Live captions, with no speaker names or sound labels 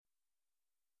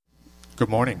Good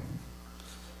morning.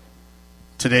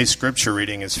 Today's scripture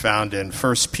reading is found in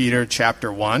 1 Peter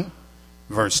chapter 1,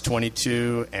 verse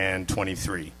 22 and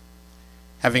 23.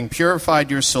 Having purified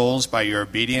your souls by your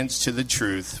obedience to the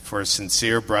truth for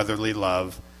sincere brotherly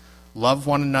love, love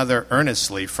one another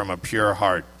earnestly from a pure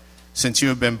heart, since you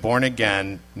have been born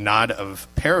again, not of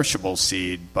perishable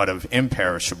seed, but of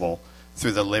imperishable,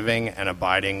 through the living and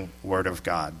abiding word of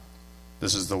God.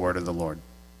 This is the word of the Lord.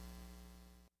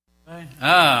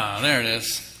 There it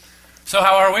is. So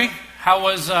how are we? How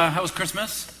was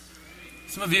Christmas?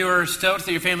 Some of you are stoked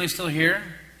that your family's still here.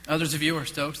 Others of you are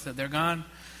stoked that they're gone.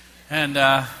 And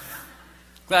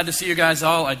glad to see you guys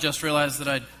all. I just realized that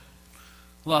I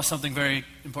lost something very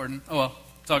important. Oh well,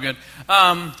 it's all good.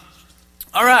 All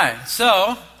right.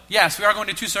 So yes, we are going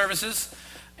to 2 services,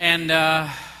 and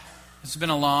this has been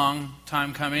a long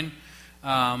time coming.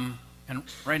 And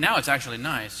right now, it's actually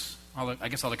nice. I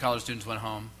guess all the college students went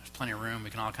home. Plenty of room. We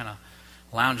can all kind of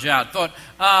lounge out. But,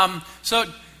 all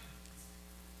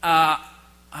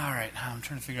right. I'm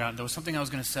trying to figure out. There was something I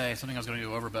was going to say, something I was going to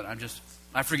go over, but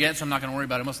I forget, so I'm not going to worry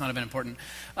about it. It must not have been important.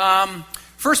 1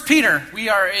 Peter. We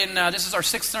are in, this is our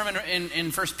 6th sermon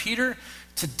in 1 Peter.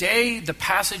 Today, the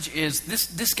passage is,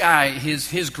 this guy,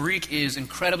 his Greek is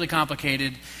incredibly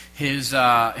complicated. His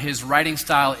writing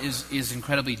style is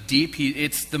incredibly deep.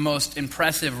 It's the most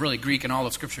impressive, really, Greek in all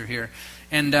of Scripture here.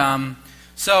 And,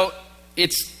 so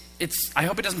it's. I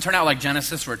hope it doesn't turn out like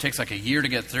Genesis, where it takes like a year to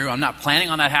get through. I'm not planning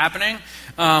on that happening.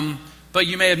 But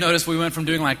you may have noticed we went from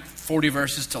doing like 40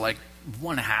 verses to like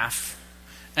 1.5.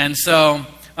 And so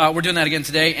we're doing that again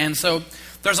today. And so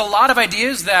there's a lot of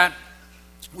ideas that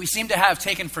we seem to have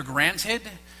taken for granted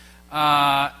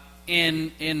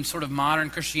in sort of modern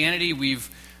Christianity.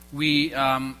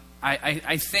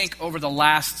 I think over the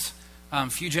last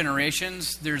few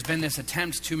generations, there's been this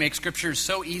attempt to make Scripture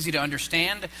so easy to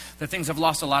understand that things have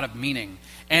lost a lot of meaning.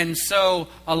 And so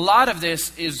a lot of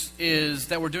this is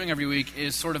that we're doing every week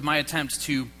is sort of my attempt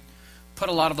to put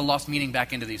a lot of the lost meaning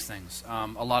back into these things.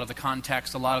 A lot of the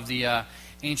context, a lot of the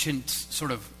ancient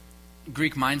sort of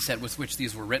Greek mindset with which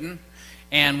these were written.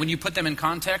 And when you put them in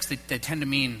context, they tend to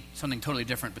mean something totally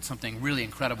different, but something really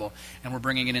incredible. And we're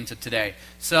bringing it into today.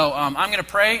 So I'm going to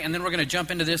pray, and then we're going to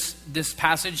jump into this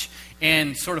passage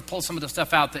and sort of pull some of the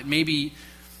stuff out that maybe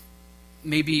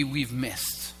we've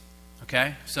missed.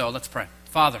 Okay? So let's pray.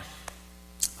 Father,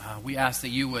 we ask that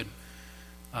you would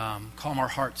calm our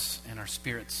hearts and our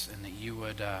spirits, and that you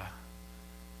would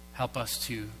help us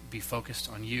to be focused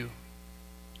on you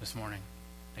this morning.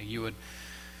 That you would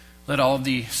let all of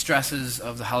the stresses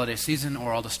of the holiday season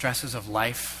or all the stresses of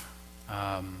life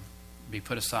be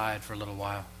put aside for a little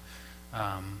while.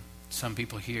 Some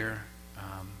people here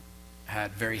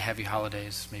had very heavy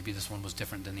holidays. Maybe this one was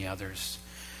different than the others.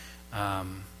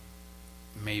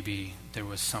 Maybe there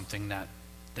was something that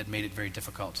made it very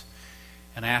difficult.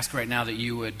 And I ask right now that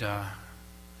you would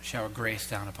shower grace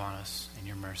down upon us, and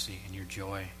your mercy and your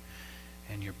joy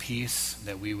and your peace,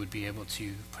 that we would be able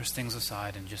to push things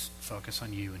aside and just focus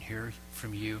on you and hear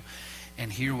from you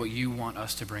and hear what you want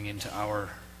us to bring into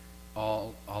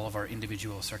all of our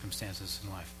individual circumstances in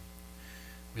life.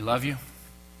 We love you.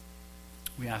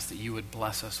 We ask that you would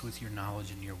bless us with your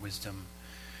knowledge and your wisdom,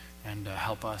 and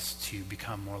help us to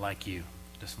become more like you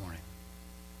this morning.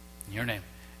 In your name,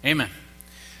 amen.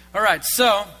 All right,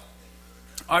 so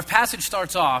our passage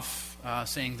starts off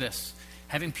saying this: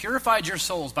 having purified your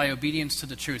souls by obedience to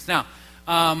the truth. Now,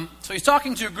 so he's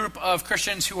talking to a group of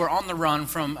Christians who are on the run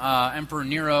from Emperor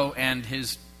Nero and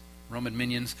his Roman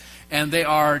minions, and they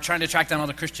are trying to track down all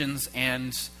the Christians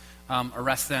and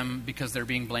arrest them because they're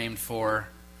being blamed for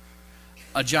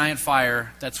a giant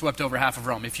fire that swept over half of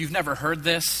Rome. If you've never heard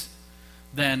this,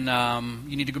 then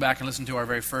you need to go back and listen to our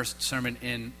very first sermon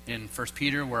in 1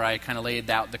 Peter, where I kind of laid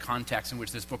out the context in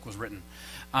which this book was written.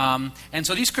 And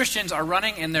so these Christians are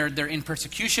running, and they're in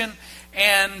persecution,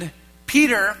 and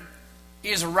Peter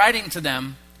is writing to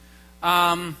them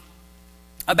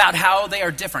about how they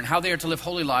are different, how they are to live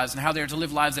holy lives, and how they are to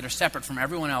live lives that are separate from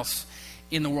everyone else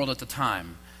in the world at the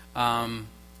time.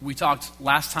 We talked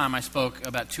last time I spoke,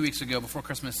 about 2 weeks ago before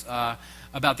Christmas,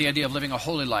 about the idea of living a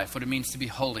holy life, what it means to be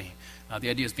holy. The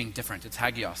idea is being different. It's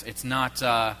hagios. It's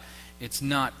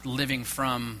not living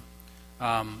from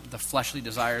the fleshly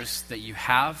desires that you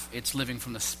have. It's living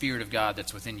from the Spirit of God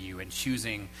that's within you and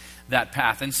choosing that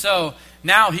path. And so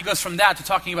now he goes from that to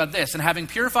talking about this: and having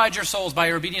purified your souls by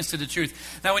your obedience to the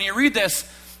truth. Now when you read this,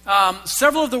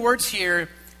 several of the words here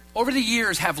over the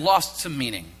years have lost some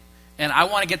meaning. And I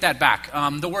want to get that back.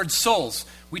 The word souls.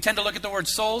 We tend to look at the word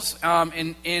souls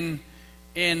in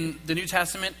the New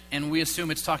Testament, and we assume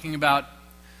it's talking about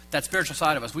that spiritual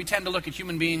side of us. We tend to look at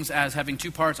human beings as having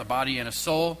two parts, a body and a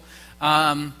soul.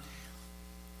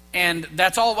 And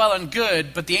that's all well and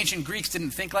good, but the ancient Greeks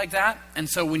didn't think like that. And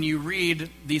so when you read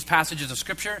these passages of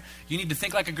Scripture, you need to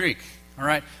think like a Greek. All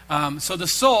right? So the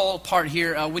soul part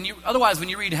here, when you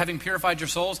read having purified your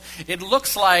souls, it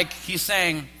looks like he's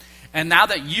saying, and now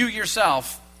that you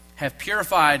yourself have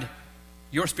purified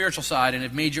your spiritual side and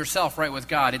have made yourself right with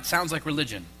God, it sounds like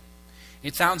religion.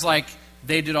 It sounds like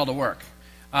they did all the work.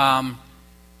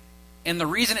 And the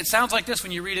reason it sounds like this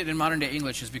when you read it in modern day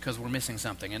English is because we're missing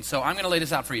something. And so I'm going to lay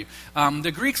this out for you.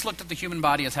 The Greeks looked at the human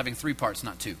body as having three parts,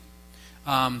 not two.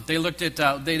 They looked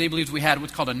at, they believed we had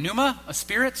what's called a pneuma, a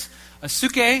spirit, a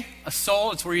psyche, a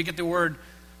soul. It's where you get the word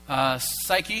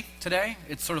psyche today.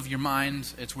 It's sort of your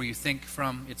mind. It's where you think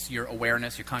from. It's your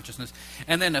awareness, your consciousness.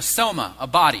 And then a soma, a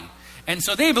body. And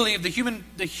so they believe the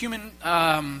human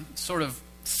sort of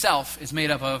self is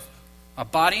made up of a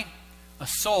body, a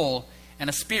soul, and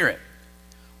a spirit.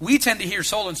 We tend to hear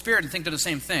soul and spirit and think they're the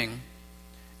same thing.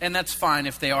 And that's fine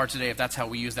if they are today, if that's how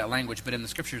we use that language. But in the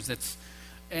Scriptures, it's,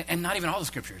 and not even all the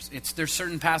Scriptures, there's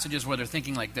certain passages where they're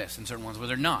thinking like this and certain ones where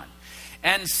they're not.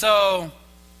 And so,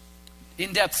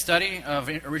 in-depth study of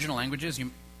original languages,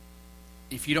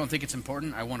 if you don't think it's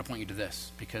important, I want to point you to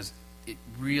this, because it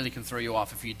really can throw you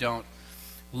off if you don't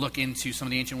look into some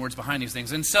of the ancient words behind these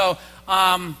things. And so,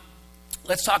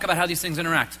 let's talk about how these things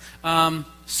interact.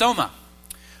 Soma.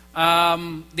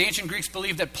 The ancient Greeks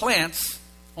believed that plants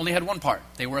only had one part.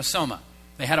 They were a soma.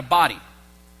 They had a body,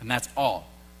 and that's all.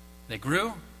 They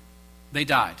grew, they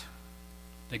died.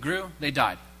 They grew, they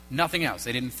died. Nothing else.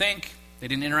 They didn't think, they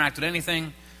didn't interact with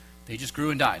anything. They just grew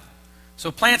and died.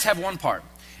 So plants have one part.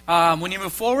 When you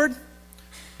move forward,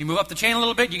 you move up the chain a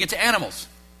little bit, you get to animals.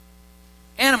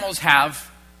 Animals have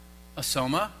a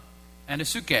soma and a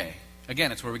psyche.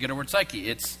 Again, it's where we get our word psyche.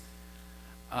 It's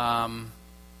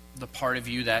the part of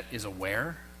you that is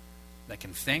aware, that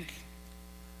can think,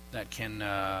 that can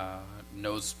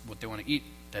knows what they want to eat,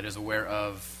 that is aware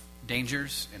of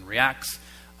dangers and reacts.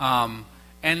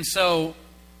 And so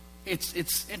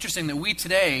it's interesting that we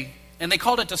today, and they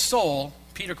called it the soul,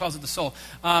 Peter calls it the soul,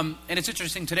 and it's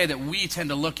interesting today that we tend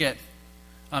to look at,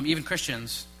 even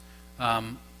Christians,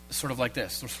 sort of like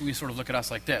this. We sort of look at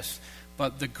us like this.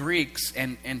 But the Greeks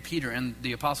and Peter and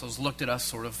the apostles looked at us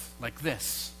sort of like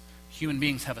this. Human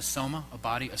beings have a soma, a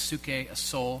body, a psyche, a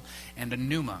soul, and a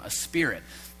pneuma, a spirit.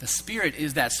 The spirit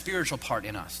is that spiritual part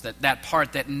in us, that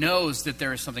part that knows that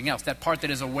there is something else, that part that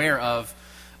is aware of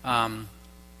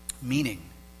meaning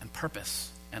and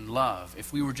purpose and love.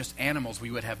 If we were just animals, we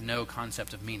would have no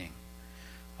concept of meaning,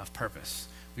 of purpose.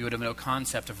 We would have no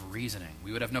concept of reasoning.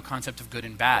 We would have no concept of good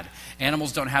and bad.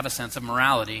 Animals don't have a sense of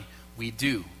morality. We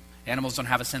do. Animals don't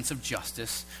have a sense of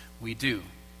justice. We do.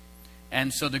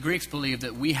 And so the Greeks believe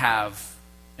that we have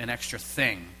an extra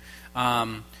thing.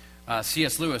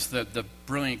 C.S. Lewis, the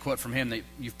brilliant quote from him that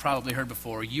you've probably heard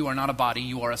before, "You are not a body,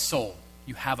 you are a soul.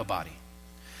 You have a body."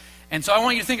 And so I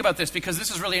want you to think about this, because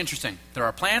this is really interesting. There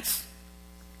are plants,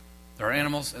 there are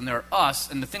animals, and there are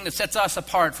us. And the thing that sets us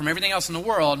apart from everything else in the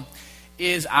world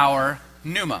is our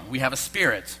pneuma. We have a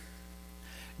spirit.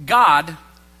 God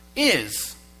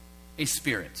is a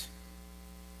spirit.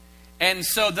 And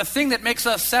so the thing that makes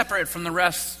us separate from the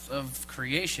rest of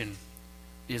creation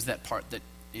is that part that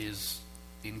is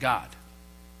in God.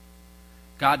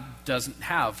 God doesn't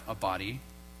have a body,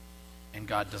 and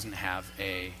God doesn't have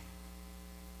a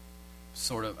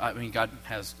sort of, God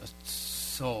has a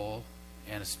soul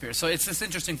and a spirit. So it's this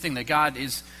interesting thing that God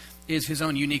is his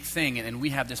own unique thing, and we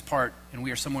have this part, and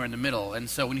we are somewhere in the middle. And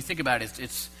so when you think about it,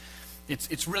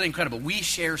 it's really incredible. We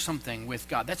share something with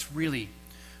God. That's really,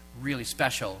 really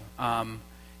special.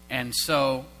 And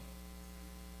so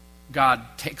God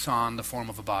takes on the form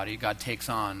of a body. God takes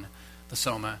on the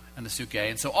soma and the psyche.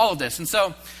 And so all of this. And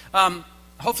so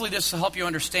hopefully this will help you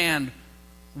understand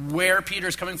where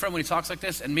Peter's coming from when he talks like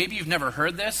this. And maybe you've never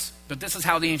heard this, but this is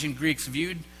how the ancient Greeks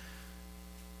viewed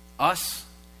us.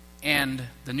 And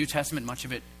the New Testament, much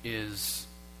of it is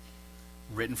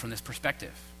written from this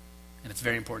perspective. And it's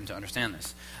very important to understand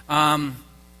this.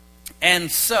 And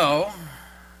so,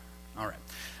 all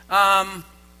right.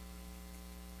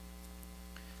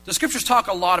 The Scriptures talk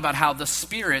a lot about how the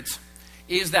Spirit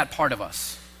is that part of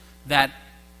us. That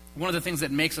one of the things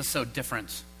that makes us so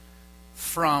different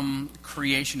from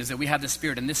creation is that we have this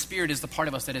Spirit. And this Spirit is the part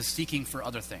of us that is seeking for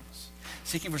other things.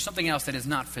 Seeking for something else that is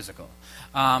not physical.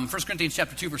 1 Corinthians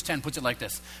chapter 2, verse 10 puts it like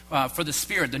this. For the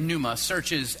Spirit, the pneuma,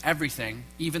 searches everything,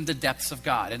 even the depths of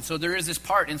God. And so there is this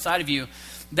part inside of you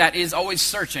that is always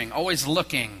searching, always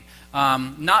looking.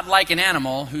 Not like an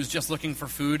animal who's just looking for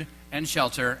food and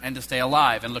shelter and to stay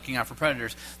alive and looking out for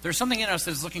predators. There's something in us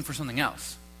that is looking for something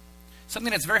else.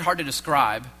 Something that's very hard to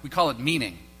describe. We call it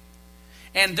meaning.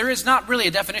 And there is not really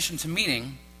a definition to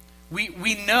meaning.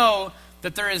 We know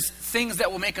that there is things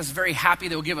that will make us very happy,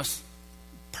 that will give us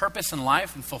purpose in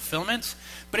life and fulfillment,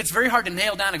 but it's very hard to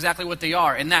nail down exactly what they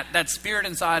are. And that spirit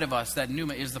inside of us, that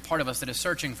pneuma, is the part of us that is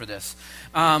searching for this.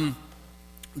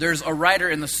 There's a writer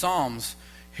in the Psalms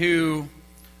who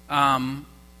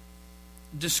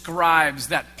describes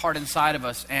that part inside of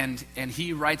us, and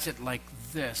he writes it like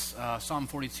this. Psalm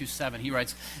 42:7. He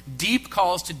writes, "Deep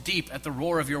calls to deep at the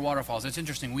roar of your waterfalls." It's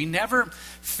interesting. We never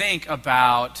think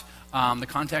about the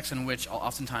context in which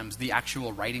oftentimes the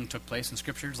actual writing took place in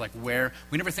scriptures, like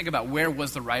we never think about where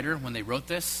was the writer when they wrote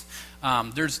this.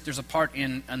 There's a part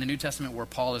in the New Testament where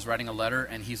Paul is writing a letter,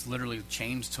 and he's literally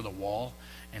chained to the wall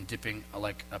and dipping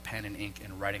like a pen in ink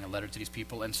and writing a letter to these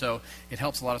people. And so it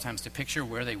helps a lot of times to picture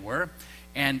where they were.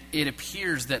 And it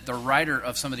appears that the writer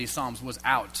of some of these Psalms was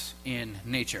out in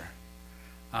nature.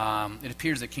 It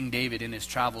appears that King David in his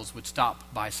travels would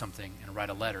stop by something and write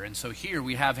a letter. And so here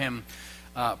we have him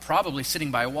probably sitting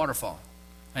by a waterfall.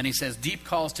 And he says, "Deep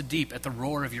calls to deep at the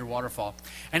roar of your waterfall."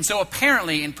 And so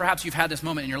apparently, and perhaps you've had this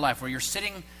moment in your life where you're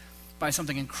sitting by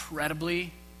something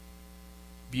incredibly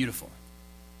beautiful.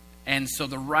 And so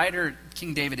the writer,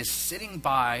 King David, is sitting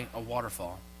by a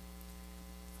waterfall,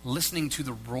 listening to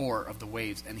the roar of the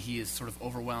waves, and he is sort of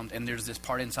overwhelmed. And there's this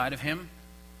part inside of him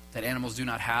that animals do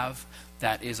not have,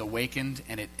 that is awakened,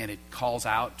 and it calls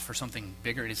out for something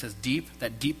bigger. And it says deep.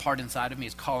 That deep part inside of me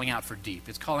is calling out for deep.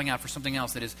 It's calling out for something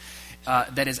else that is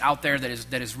out there,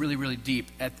 that is really, really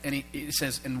deep. And it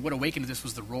says, and what awakened this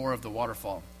was the roar of the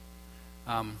waterfall.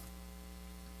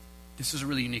 This is a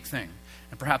really unique thing.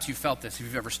 And perhaps you felt this if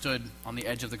you've ever stood on the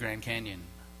edge of the Grand Canyon,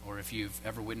 or if you've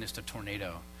ever witnessed a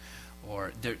tornado,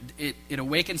 or it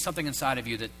awakens something inside of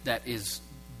you that is,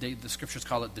 the scriptures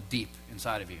call it the deep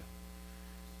inside of you.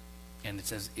 And it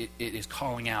says it is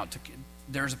calling out.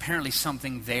 There's apparently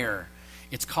something there.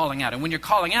 It's calling out. And when you're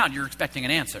calling out, you're expecting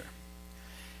an answer.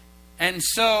 And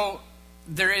so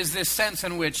there is this sense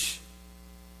in which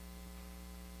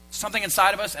something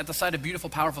inside of us at the sight of beautiful,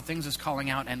 powerful things is calling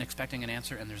out and expecting an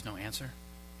answer, and there's no answer.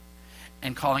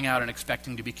 And calling out and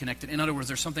expecting to be connected. In other words,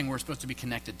 there's something we're supposed to be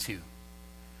connected to.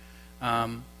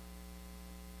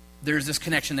 There's this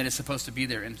connection that is supposed to be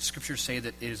there, and scriptures say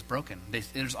that it is broken.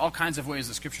 There's all kinds of ways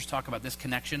the scriptures talk about this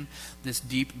connection, this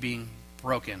deep being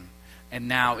broken. And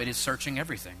now it is searching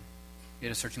everything. It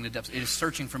is searching the depths. It is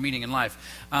searching for meaning in life.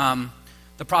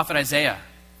 The prophet Isaiah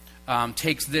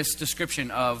takes this description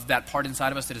of that part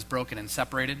inside of us that is broken and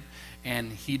separated,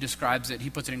 and he describes it, he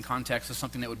puts it in context of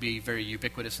something that would be very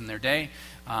ubiquitous in their day.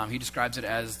 He describes it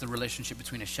as the relationship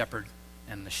between a shepherd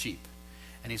and the sheep.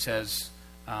 And he says,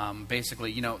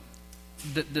 basically,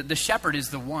 the shepherd is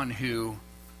the one who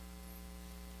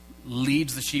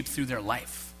leads the sheep through their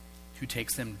life, who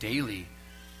takes them daily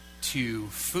to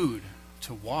food,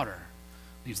 to water,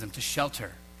 leads them to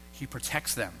shelter. He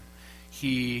protects them.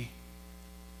 He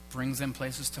brings them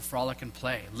places to frolic and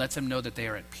play, lets them know that they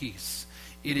are at peace.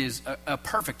 It is a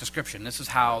perfect description. This is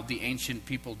how the ancient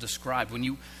people described.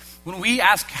 When we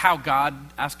ask how God,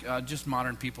 just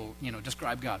modern people,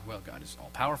 describe God. Well, God is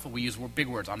all-powerful. We use big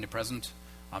words, omnipresent,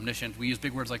 omniscient. We use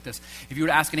big words like this. If you were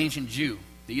to ask an ancient Jew,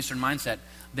 the Eastern mindset,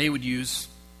 they would use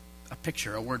a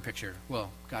picture, a word picture.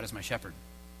 Well, God is my shepherd.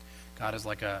 God is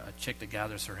like a chick that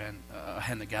gathers her hen, a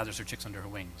hen that gathers her chicks under her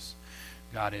wings.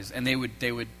 God is, and they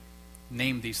would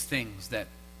name these things that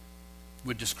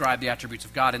would describe the attributes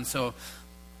of God. And so,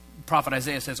 prophet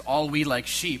Isaiah says, all we like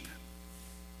sheep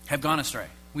have gone astray.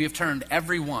 We have turned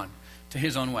every one to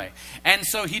his own way. And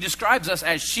so he describes us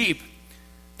as sheep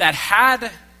that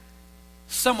had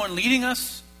someone leading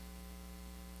us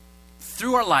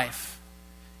through our life,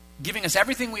 giving us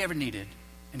everything we ever needed,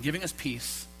 and giving us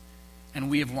peace, and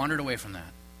we have wandered away from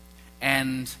that.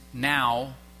 And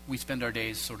now we spend our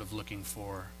days sort of looking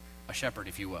for a shepherd,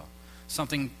 if you will,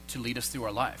 something to lead us through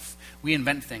our life. We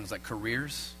invent things like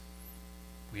careers,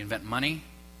 we invent money,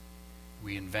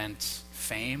 we invent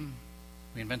fame,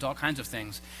 we invent all kinds of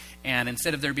things. And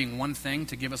instead of there being one thing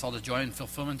to give us all the joy and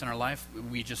fulfillment in our life,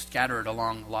 we just scatter it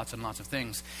along lots and lots of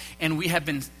things. And we have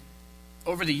been,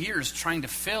 over the years, trying to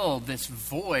fill this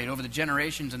void, over the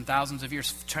generations and thousands of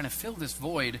years, trying to fill this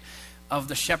void of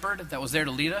the shepherd that was there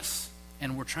to lead us.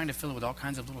 And we're trying to fill it with all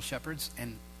kinds of little shepherds,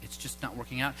 and it's just not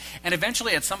working out. And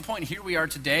eventually, at some point, here we are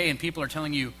today, and people are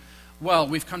telling you, well,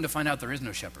 we've come to find out there is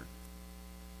no shepherd.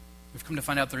 We've come to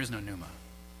find out there is no pneuma.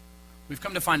 We've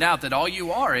come to find out that all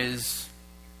you are is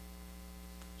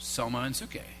Soma and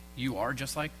Suke. You are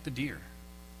just like the deer.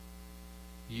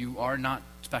 You are not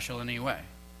special in any way.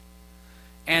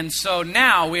 And so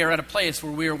now we are at a place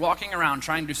where we are walking around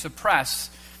trying to suppress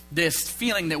this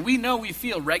feeling that we know we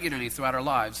feel regularly throughout our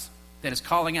lives that is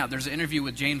calling out. There's an interview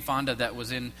with Jane Fonda that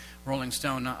was in Rolling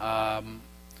Stone, and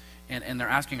they're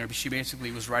asking her, she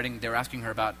basically was writing, they were asking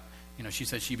her about, she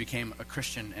said she became a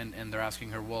Christian, and they're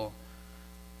asking her, well,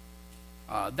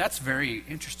 that's very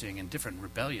interesting and different,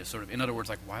 rebellious, sort of. In other words,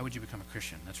 like, why would you become a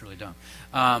Christian? That's really dumb.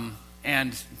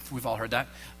 And we've all heard that.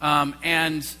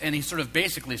 And he's sort of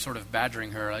basically sort of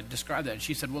badgering her. I described that, and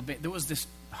she said, well, there was this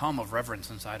hum of reverence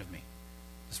inside of me,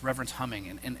 this reverence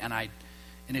humming,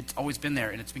 and it's always been there,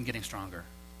 and it's been getting stronger.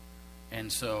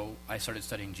 And so I started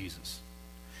studying Jesus.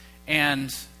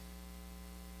 And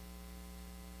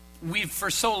we've for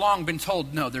so long been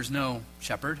told, no, there's no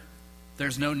shepherd,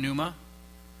 there's no pneuma,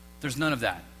 there's none of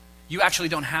that. You actually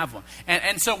don't have one.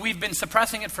 And so we've been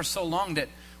suppressing it for so long that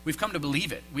we've come to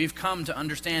believe it. We've come to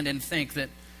understand and think that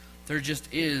there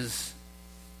just is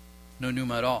no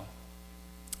pneuma at all.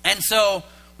 And so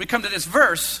we come to this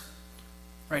verse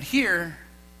right here,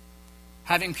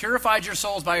 having purified your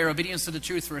souls by your obedience to the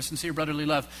truth for a sincere brotherly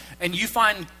love. And you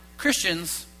find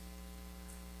Christians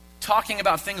talking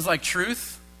about things like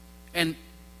truth and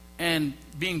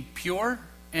being pure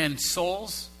and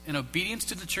souls and obedience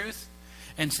to the truth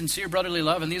and sincere brotherly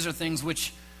love. And these are things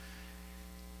which,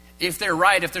 if they're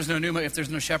right, if there's no pneuma, if there's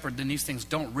no shepherd, then these things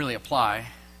don't really apply.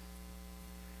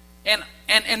 And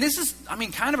this is,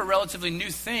 kind of a relatively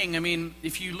new thing.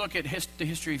 If you look at the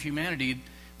history of humanity,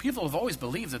 people have always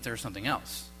believed that there's something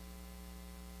else.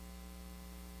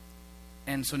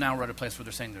 And so now we're at a place where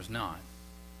they're saying there's not.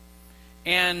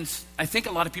 And I think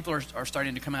a lot of people are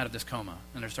starting to come out of this coma,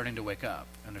 and they're starting to wake up,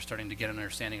 and they're starting to get an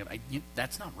understanding of,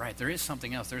 that's not right. There is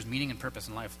something else. There's meaning and purpose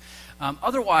in life.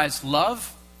 Otherwise,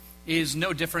 love is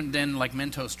no different than like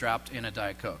Mentos dropped in a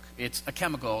Diet Coke. It's a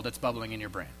chemical that's bubbling in your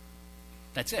brain.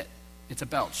 That's it. It's a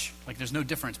belch. Like, there's no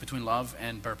difference between love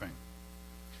and burping.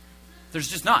 There's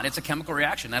just not. It's a chemical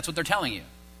reaction. That's what they're telling you.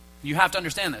 You have to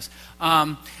understand this.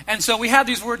 And so we have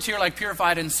these words here like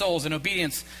purified in souls and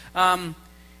obedience.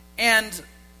 And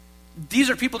these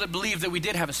are people that believe that we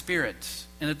did have a spirit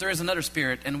and that there is another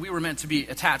spirit, and we were meant to be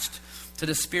attached to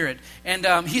this spirit. And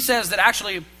he says that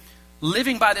actually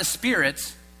living by this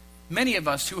spirit, many of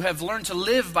us who have learned to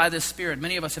live by this spirit,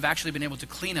 many of us have actually been able to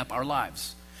clean up our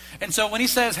lives. And so when he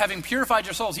says having purified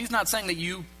your souls, he's not saying that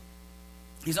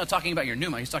he's not talking about your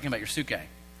pneuma, he's talking about your suke.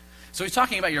 So he's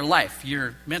talking about your life,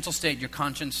 your mental state, your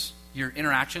conscience, your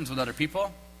interactions with other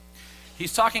people.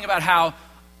 He's talking about how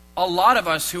a lot of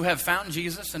us who have found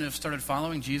Jesus and have started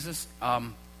following Jesus,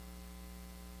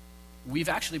 we've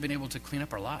actually been able to clean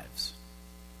up our lives.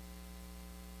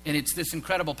 And it's this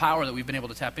incredible power that we've been able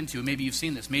to tap into. Maybe you've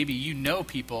seen this. Maybe you know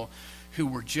people who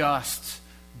were just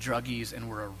druggies and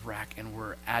were a wreck and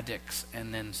were addicts,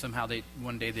 and then somehow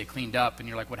one day they cleaned up, and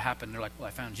you're like, what happened? And they're like, well,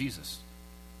 I found Jesus.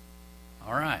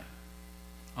 All right.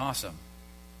 Awesome.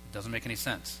 It doesn't make any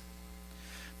sense.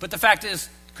 But the fact is,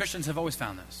 Christians have always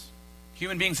found this.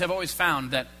 Human beings have always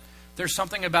found that there's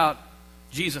something about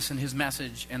Jesus and his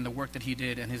message and the work that he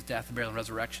did and his death, burial, and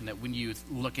resurrection that when you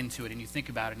look into it and you think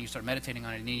about it and you start meditating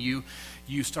on it and you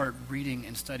start reading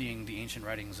and studying the ancient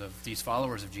writings of these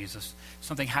followers of Jesus,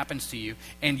 something happens to you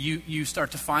and you start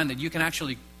to find that you can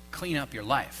actually clean up your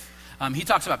life. He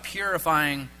talks about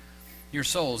purifying your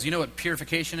souls. You know what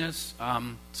purification is?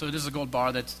 So this is a gold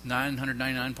bar that's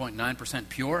 999.9%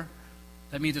 pure.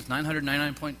 That means it's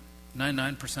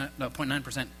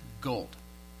 0.9% gold.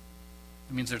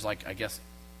 It means there's like, I guess,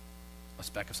 a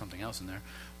speck of something else in there.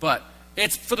 But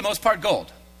it's, for the most part,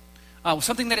 gold.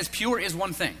 Something that is pure is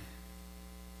one thing.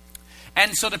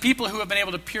 And so the people who have been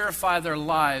able to purify their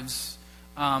lives,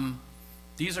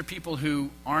 these are people who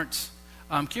aren't...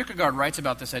 Kierkegaard writes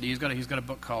about this idea. He's got a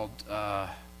book called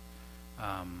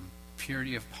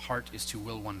Purity of Heart is to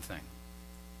Will One Thing.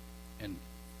 And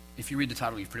if you read the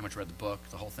title, you've pretty much read the book.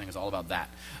 The whole thing is all about that.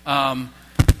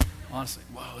 Honestly,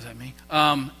 whoa, is that me?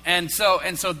 And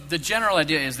so the general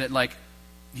idea is that, like,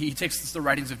 he takes the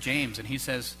writings of James and he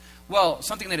says, well,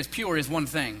 something that is pure is one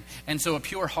thing, and so a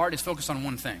pure heart is focused on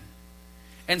one thing.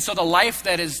 And so the life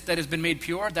that has been made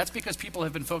pure, that's because people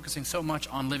have been focusing so much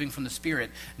on living from the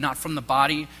spirit, not from the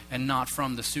body and not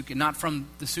from the suke,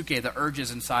 the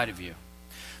urges inside of you.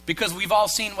 Because we've all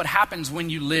seen what happens when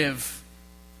you live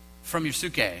from your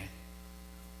suke,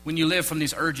 when you live from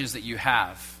these urges that you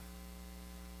have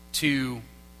to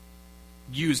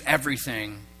use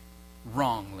everything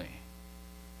wrongly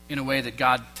in a way that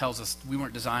God tells us we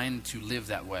weren't designed to live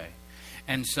that way.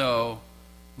 And so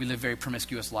we live very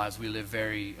promiscuous lives. We live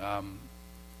very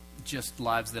just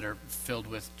lives that are filled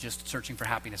with just searching for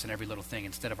happiness in every little thing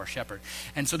instead of our shepherd.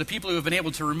 And so the people who have been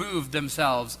able to remove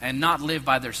themselves and not live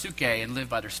by their suke and live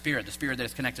by their spirit, the spirit that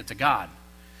is connected to God,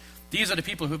 these are the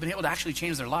people who have been able to actually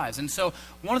change their lives. And so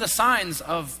one of the signs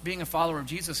of being a follower of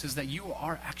Jesus is that you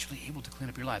are actually able to clean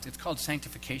up your lives. It's called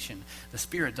sanctification. The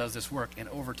Spirit does this work, and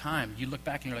over time, you look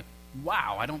back and you're like,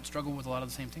 wow, I don't struggle with a lot of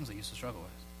the same things I used to struggle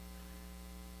with.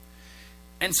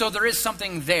 And so there is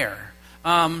something there.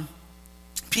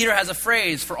 Peter has a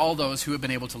phrase for all those who have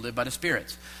been able to live by the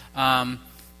Spirit.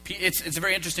 It's a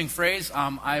very interesting phrase.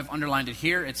 I've underlined it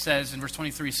here. It says in verse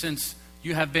 23, since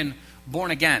you have been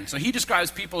born again. So he describes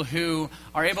people who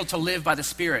are able to live by the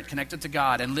Spirit, connected to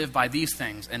God, and live by these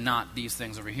things and not these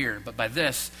things over here. But by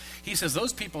this, he says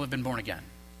those people have been born again.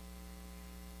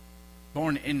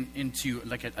 Born into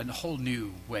like a whole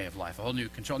new way of life, a whole new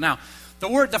control. Now,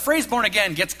 the phrase born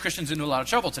again gets Christians into a lot of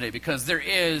trouble today because there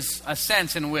is a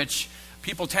sense in which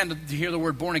people tend to hear the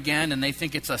word born again and they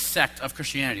think it's a sect of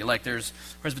Christianity. Like there's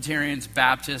Presbyterians,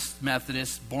 Baptists,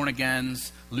 Methodists, born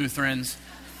agains, Lutherans.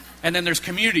 And then there's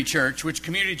community church, which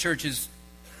community church is,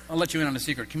 I'll let you in on a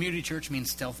secret. Community church means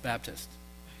stealth Baptist.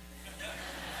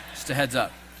 Just a heads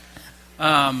up.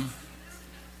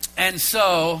 And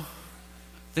so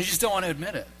they just don't want to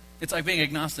admit it. It's like being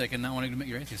agnostic and not wanting to admit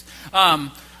you're atheist.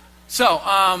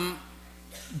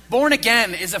 Born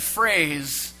again is a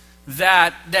phrase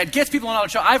that gets people in a lot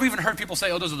of trouble. I've even heard people say,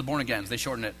 oh, those are the born agains. They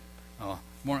shorten it.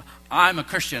 I'm a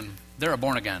Christian. They're a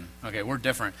born again. Okay, we're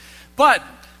different. But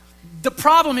the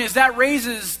problem is that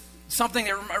raises something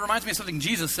that reminds me of something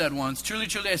Jesus said once. Truly,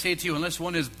 truly, I say to you, unless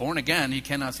one is born again, he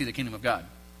cannot see the kingdom of God.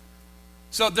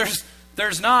 So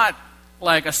there's not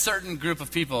like a certain group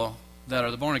of people that are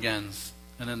the born agains,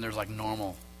 and then there's like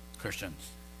normal Christians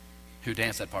who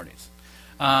dance at parties.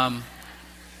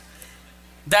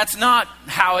 That's not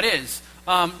how it is.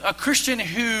 A person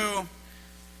who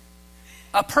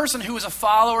is a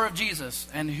follower of Jesus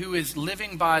and who is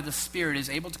living by the Spirit is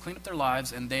able to clean up their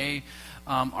lives, and they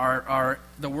are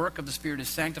the work of the Spirit is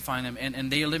sanctifying them,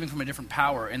 and they are living from a different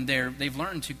power, and they've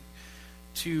learned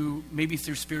to maybe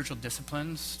through spiritual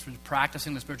disciplines, through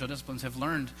practicing the spiritual disciplines, have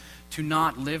learned to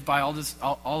not live by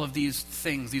all of these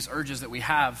things, these urges that we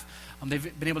have.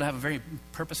 They've been able to have a very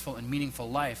purposeful and meaningful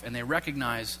life, and they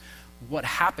recognize what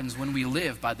happens when we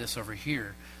live by this over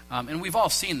here. And we've all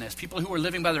seen this. People who are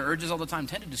living by their urges all the time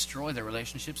tend to destroy their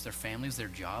relationships, their families, their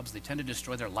jobs. They tend to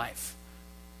destroy their life.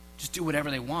 Just do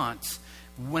whatever they want,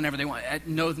 whenever they want.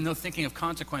 No thinking of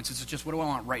consequences. It's just, what do I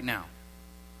want right now?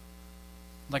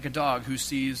 Like a dog who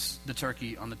sees the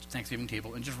turkey on the Thanksgiving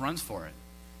table and just runs for it.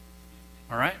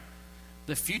 All right?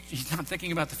 He's not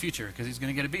thinking about the future because he's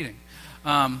going to get a beating.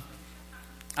 I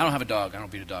don't have a dog. I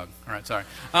don't beat a dog. All right, sorry.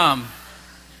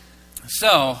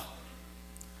 So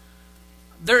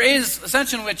there is a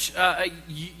sense in which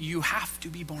you have to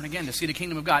be born again to see the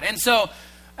kingdom of God.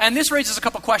 And this raises a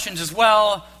couple questions as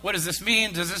well. What does this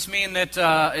mean? Does this mean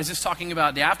that, is this talking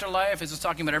about the afterlife? Is this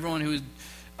talking about everyone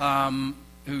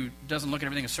who doesn't look at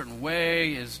everything a certain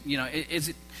way? And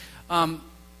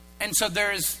so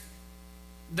there's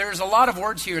a lot of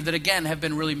words here that, again, have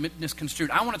been really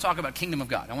misconstrued. I want to talk about kingdom of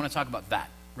God. I want to talk about that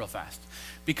real fast.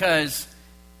 Because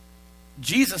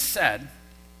Jesus said,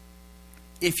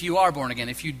 if you are born again,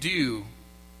 if you do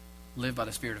live by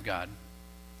the Spirit of God,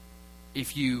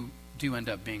 if you do end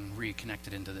up being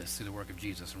reconnected into this through the work of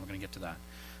Jesus, and we're going to get to that,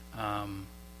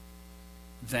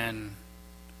 then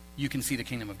you can see the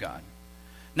kingdom of God.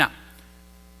 Now,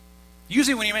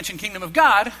 usually when you mention kingdom of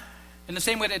God, in the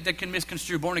same way that can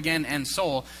misconstrue born again and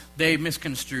soul, they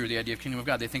misconstrue the idea of kingdom of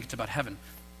God. They think it's about heaven.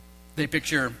 They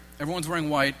picture everyone's wearing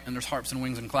white and there's harps and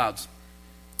wings and clouds.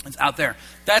 It's out there.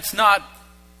 That's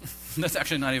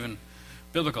actually not even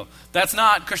biblical. That's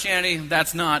not Christianity.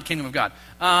 That's not kingdom of God.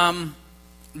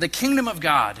 The kingdom of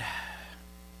God.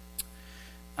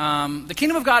 The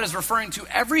kingdom of God is referring to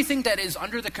everything that is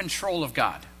under the control of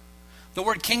God. The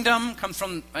word kingdom comes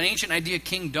from an ancient idea,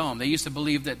 kingdom. They used to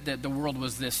believe that the world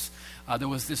was this, there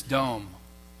was this dome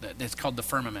that's called the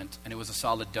firmament, and it was a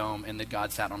solid dome, and that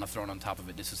God sat on a throne on top of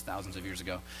it. This is thousands of years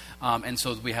ago. And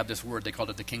so we have this word, they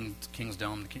called it the king's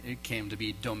dome. It came to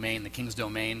be domain, the king's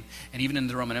domain. And even in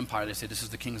the Roman Empire, they say this is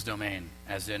the king's domain,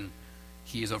 as in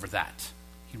he is over that.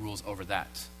 He rules over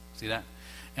that. See that?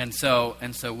 And so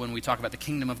when we talk about the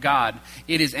kingdom of God,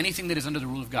 it is anything that is under the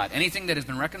rule of God, anything that has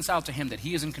been reconciled to him, that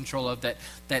he is in control of, that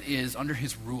is under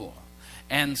his rule.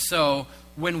 And so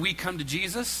when we come to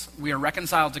Jesus, we are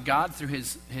reconciled to God through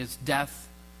his death,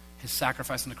 his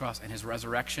sacrifice on the cross, and his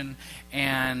resurrection,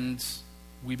 and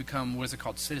we become, what is it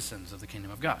called, citizens of the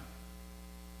kingdom of God.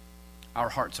 Our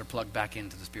hearts are plugged back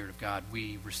into the Spirit of God.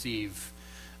 We receive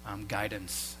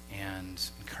guidance and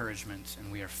encouragement,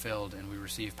 and we are filled and we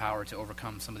receive power to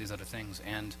overcome some of these other things.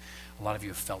 And a lot of you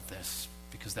have felt this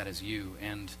because that is you,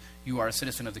 and you are a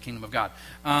citizen of the kingdom of God.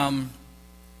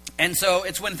 And so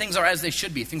it's when things are as they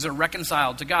should be. Things are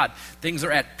reconciled to God. Things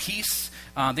are at peace.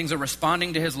 Things are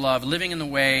responding to his love, living in the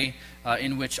way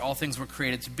in which all things were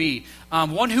created to be.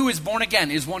 One who is born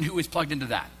again is one who is plugged into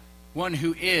that. One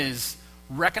who is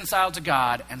reconciled to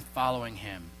God and following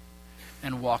him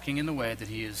and walking in the way that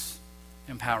he is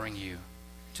empowering you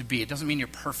to be. It doesn't mean you're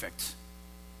perfect,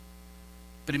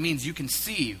 but it means you can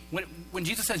see. When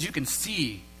Jesus says you can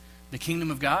see the kingdom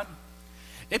of God,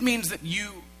 it means that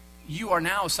you are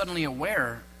now suddenly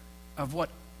aware of what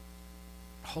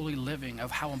holy living,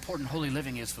 of how important holy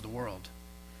living is for the world,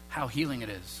 how healing it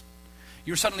is.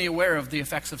 You're suddenly aware of the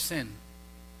effects of sin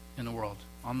in the world,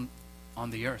 on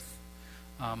the earth,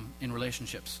 in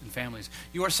relationships, in families.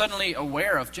 You are suddenly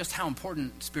aware of just how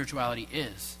important spirituality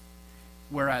is,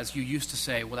 whereas you used to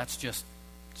say, well, that's just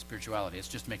spirituality. It's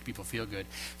just to make people feel good.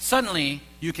 Suddenly,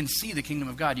 you can see the kingdom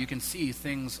of God. You can see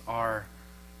things are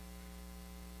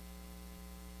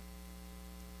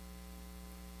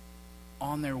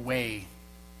on their way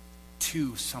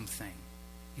to something,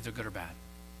 either good or bad.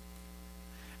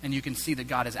 And you can see that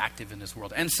God is active in this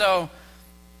world. And so,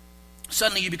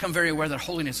 suddenly you become very aware that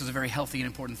holiness is a very healthy and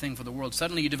important thing for the world.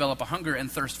 Suddenly you develop a hunger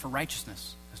and thirst for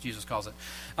righteousness, as Jesus calls it.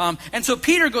 And so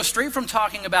Peter goes straight from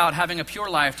talking about having a pure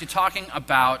life to talking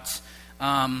about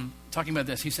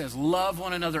this. He says, love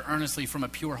one another earnestly from a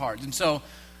pure heart. And so,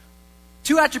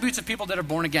 two attributes of people that are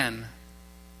born again,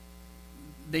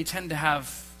 they tend to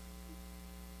have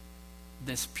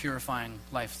this purifying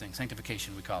life thing,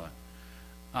 sanctification we call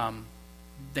it.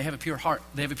 They have a pure heart.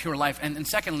 They have a pure life. And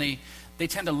secondly, they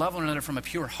tend to love one another from a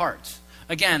pure heart.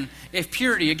 Again, if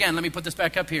purity, let me put this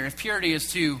back up here. If purity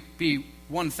is to be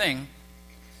one thing,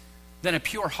 then a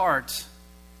pure heart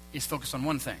is focused on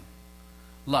one thing,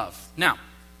 love. Now,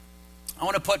 I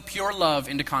want to put pure love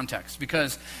into context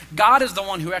because God is the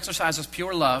one who exercises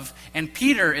pure love, and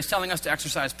Peter is telling us to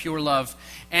exercise pure love.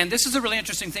 And this is a really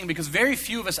interesting thing because very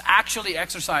few of us actually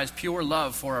exercise pure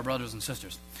love for our brothers and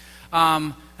sisters.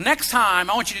 Next time,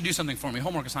 I want you to do something for me,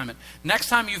 homework assignment. Next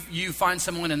time you find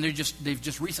someone and they've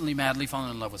just recently madly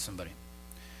fallen in love with somebody,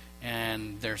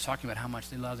 and they're talking about how much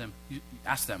they love them, you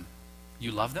ask them,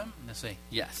 you love them? And they say,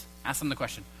 yes. Ask them the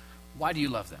question, why do you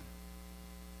love them?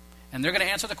 And they're going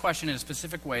to answer the question in a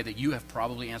specific way that you have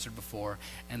probably answered before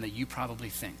and that you probably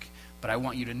think. But I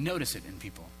want you to notice it in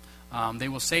people. They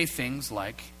will say things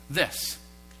like this.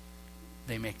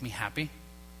 They make me happy.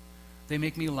 They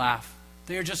make me laugh.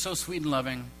 They are just so sweet and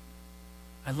loving.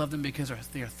 I love them because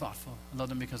they are thoughtful. I love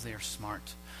them because they are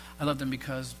smart. I love them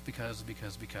because.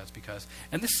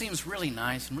 And this seems really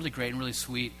nice and really great and really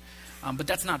sweet. But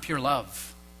that's not pure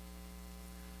love.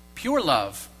 Pure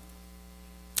love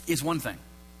is one thing.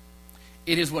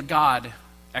 It is what God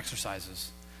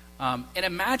exercises. And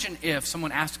imagine if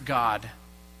someone asked God,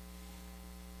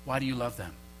 why do you love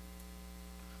them?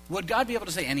 Would God be able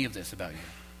to say any of this about you?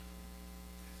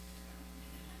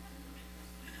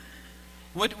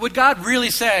 Would God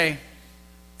really say,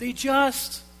 they're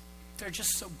just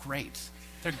so great.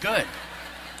 They're good.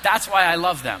 That's why I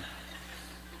love them.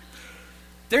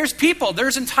 There's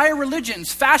entire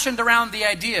religions fashioned around the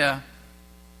idea,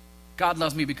 God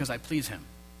loves me because I please him.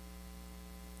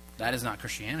 That is not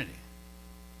Christianity.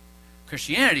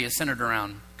 Christianity is centered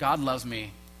around God loves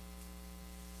me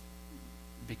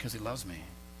because he loves me.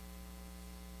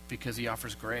 Because he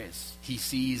offers grace. He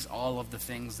sees all of the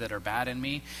things that are bad in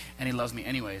me, and he loves me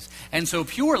anyways. And so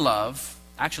pure love,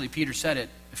 actually Peter said it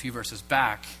a few verses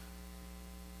back.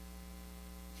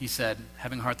 He said,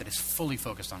 having a heart that is fully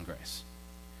focused on grace.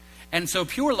 And so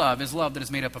pure love is love that is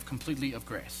made up of completely of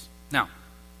grace. Now,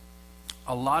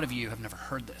 a lot of you have never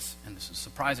heard this, and this is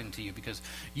surprising to you because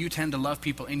you tend to love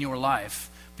people in your life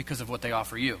because of what they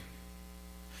offer you.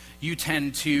 You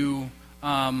tend to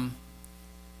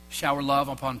shower love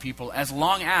upon people as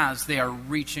long as they are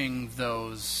reaching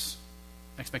those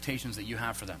expectations that you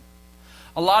have for them.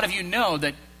 A lot of you know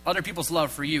that other people's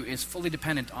love for you is fully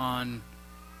dependent on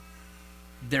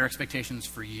their expectations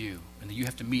for you, and that you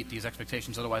have to meet these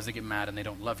expectations, otherwise they get mad and they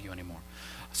don't love you anymore.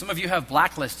 Some of you have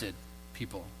blacklisted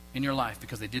people in your life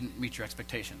because they didn't meet your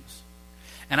expectations.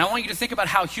 And I want you to think about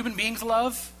how human beings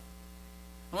love.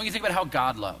 I want you to think about how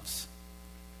God loves.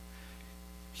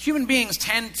 Human beings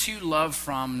tend to love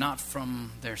not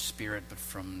from their spirit, but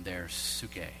from their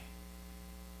suke.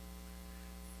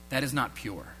 That is not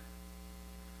pure.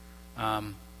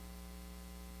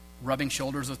 Rubbing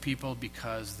shoulders with people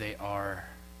because they are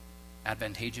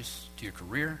advantageous to your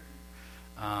career.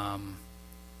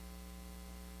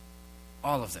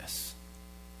 all of this.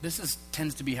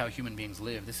 Tends to be how human beings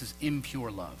live. This is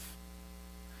impure love.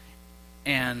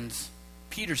 And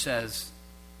Peter says,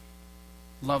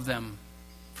 love them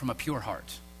from a pure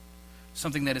heart.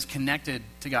 Something that is connected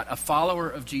to God. A follower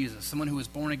of Jesus, someone who is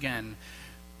born again,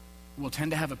 will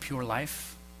tend to have a pure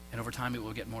life, and over time it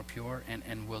will get more pure,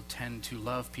 and will tend to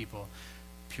love people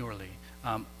purely.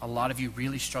 A lot of you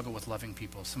really struggle with loving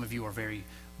people. Some of you are very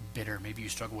bitter. Maybe you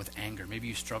struggle with anger. Maybe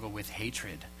you struggle with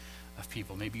hatred of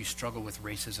people. Maybe you struggle with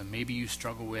racism. Maybe you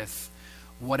struggle with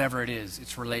whatever it is.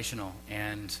 It's relational,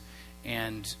 and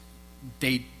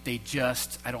they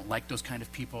just, I don't like those kind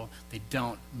of people. They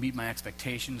don't meet my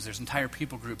expectations. There's entire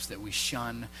people groups that we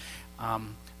shun.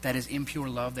 That is impure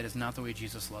love. That is not the way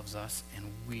Jesus loves us, and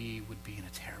we would be in a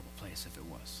terrible place if it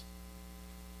was.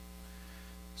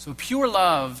 So pure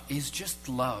love is just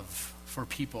love for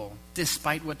people,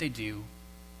 despite what they do,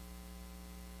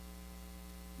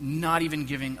 not even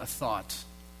giving a thought.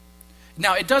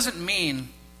 Now, it doesn't mean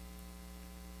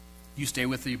you stay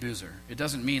with the abuser. It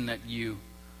doesn't mean that you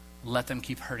let them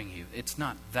keep hurting you. It's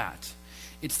not that.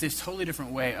 It's this totally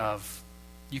different way of,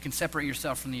 you can separate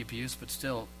yourself from the abuse, but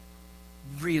still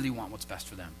really want what's best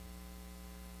for them.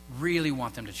 Really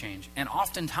want them to change. And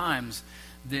oftentimes,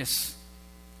 this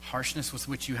harshness with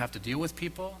which you have to deal with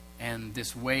people, and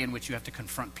this way in which you have to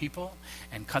confront people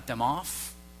and cut them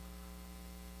off,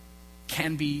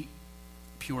 can be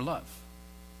pure love.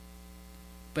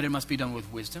 But it must be done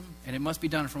with wisdom, and it must be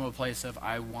done from a place of,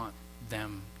 I want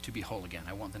them to be whole again.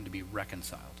 I want them to be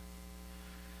reconciled.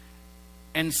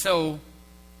 And so,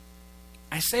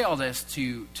 I say all this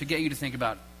to get you to think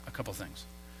about a couple things.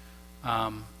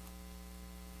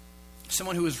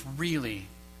 Someone who is really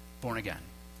born again,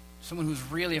 someone who is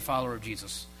really a follower of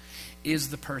Jesus, is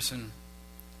the person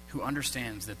who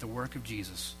understands that the work of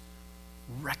Jesus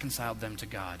reconciled them to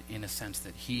God in a sense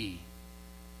that he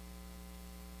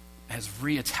has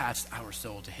reattached our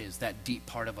soul to his. That deep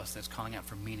part of us that's calling out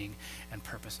for meaning and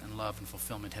purpose and love and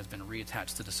fulfillment has been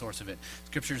reattached to the source of it.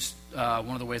 Scriptures, one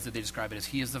of the ways that they describe it is,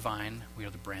 he is the vine, we are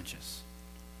the branches.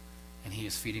 And he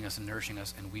is feeding us and nourishing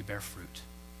us, and we bear fruit.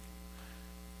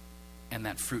 And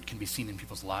that fruit can be seen in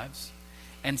people's lives.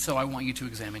 And so I want you to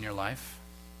examine your life.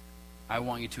 I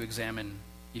want you to examine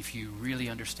if you really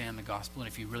understand the gospel,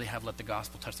 and if you really have let the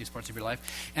gospel touch these parts of your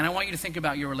life. And I want you to think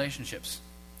about your relationships.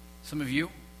 Some of you,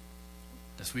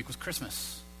 this week was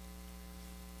Christmas,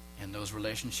 and those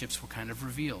relationships were kind of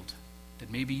revealed that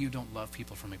maybe you don't love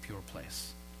people from a pure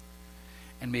place.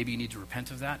 And maybe you need to repent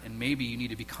of that, and maybe you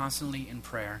need to be constantly in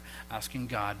prayer asking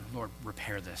God, Lord,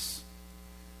 repair this.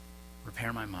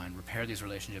 Repair my mind, repair these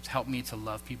relationships. Help me to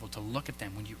love people, to look at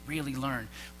them. When you really learn,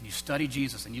 when you study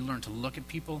Jesus and you learn to look at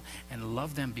people and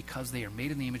love them because they are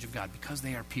made in the image of God, because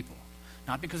they are people.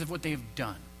 Not because of what they have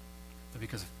done, but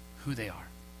because of who they are.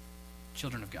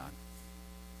 Children of God.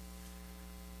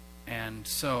 And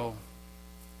so,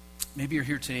 maybe you're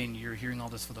here today and you're hearing all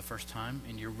this for the first time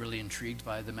and you're really intrigued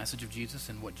by the message of Jesus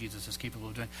and what Jesus is capable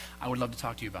of doing. I would love to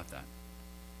talk to you about that.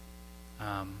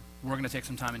 We're going to take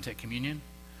some time and take communion.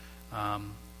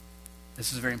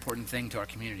 This is a very important thing to our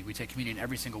community. We take communion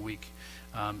every single week.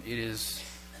 It is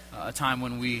a time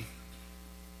when we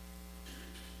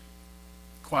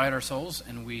quiet our souls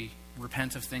and we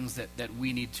repent of things that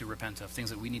we need to repent of, things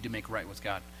that we need to make right with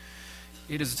God.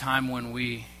 It is a time when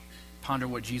we ponder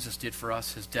what Jesus did for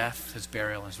us, his death, his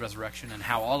burial, his resurrection, and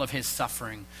how all of his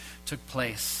suffering took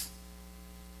place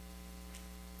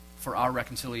for our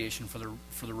reconciliation, for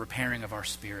the repairing of our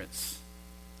spirits,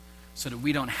 so that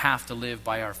we don't have to live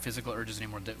by our physical urges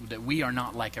anymore, that we are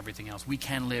not like everything else. We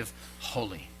can live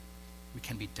holy. We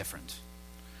can be different.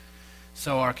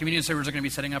 So our communion servers are going to be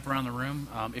setting up around the room.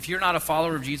 If you're not a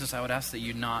follower of Jesus, I would ask that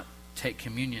you not take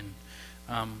communion.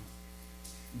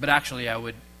 But actually, I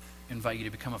would invite you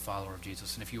to become a follower of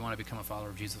Jesus. And if you want to become a follower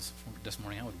of Jesus this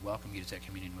morning, I would welcome you to take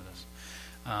communion with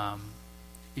us.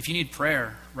 If you need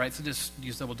prayer, right through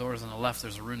these double doors on the left,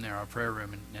 there's a room there, our prayer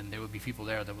room, and there would be people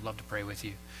there that would love to pray with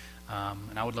you.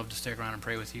 And I would love to stick around and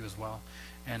pray with you as well.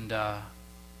 And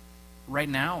right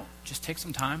now, just take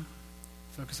some time,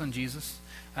 focus on Jesus.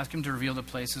 Ask him to reveal the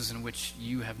places in which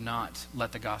you have not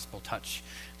let the gospel touch,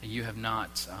 that you have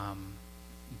not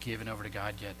given over to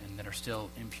God yet, and that are still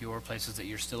impure, places that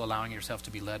you're still allowing yourself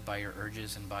to be led by your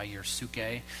urges and by your suke,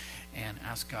 and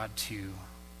ask God to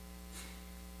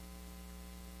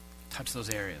touch those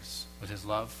areas with his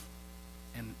love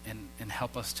and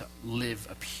help us to live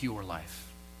a pure life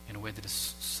in a way that is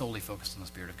solely focused on the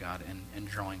Spirit of God and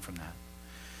drawing from that.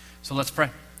 So let's pray.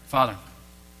 Father,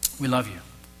 we love you.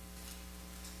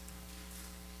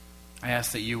 I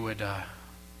ask that you would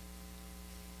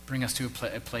bring us to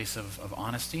a place of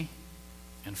honesty,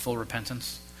 in full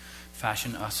repentance,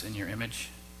 fashion us in your image.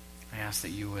 I ask that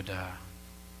you would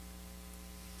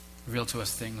reveal to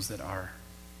us things that are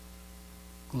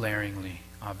glaringly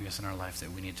obvious in our life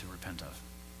that we need to repent of.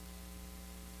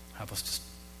 Help us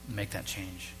to make that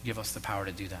change. Give us the power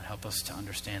to do that. Help us to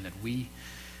understand that we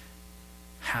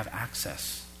have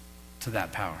access to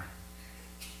that power.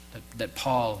 That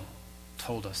Paul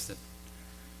told us that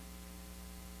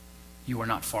you are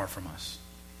not far from us.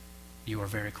 You are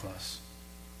very close.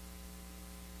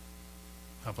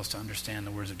 Help us to understand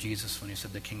the words of Jesus when he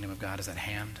said the kingdom of God is at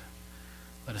hand.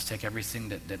 Let us take everything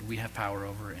that we have power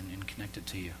over and connect it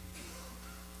to you.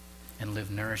 And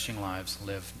live nourishing lives,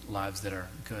 live lives that are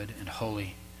good and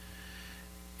holy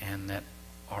and that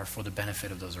are for the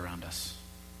benefit of those around us,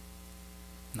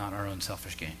 not our own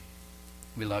selfish gain.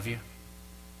 We love you.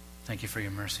 Thank you for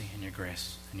your mercy and your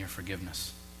grace and your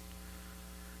forgiveness.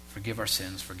 Forgive our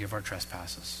sins, forgive our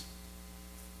trespasses.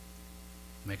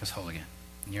 Make us whole again.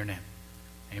 In your name,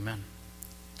 amen.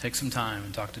 Take some time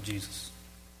and talk to Jesus.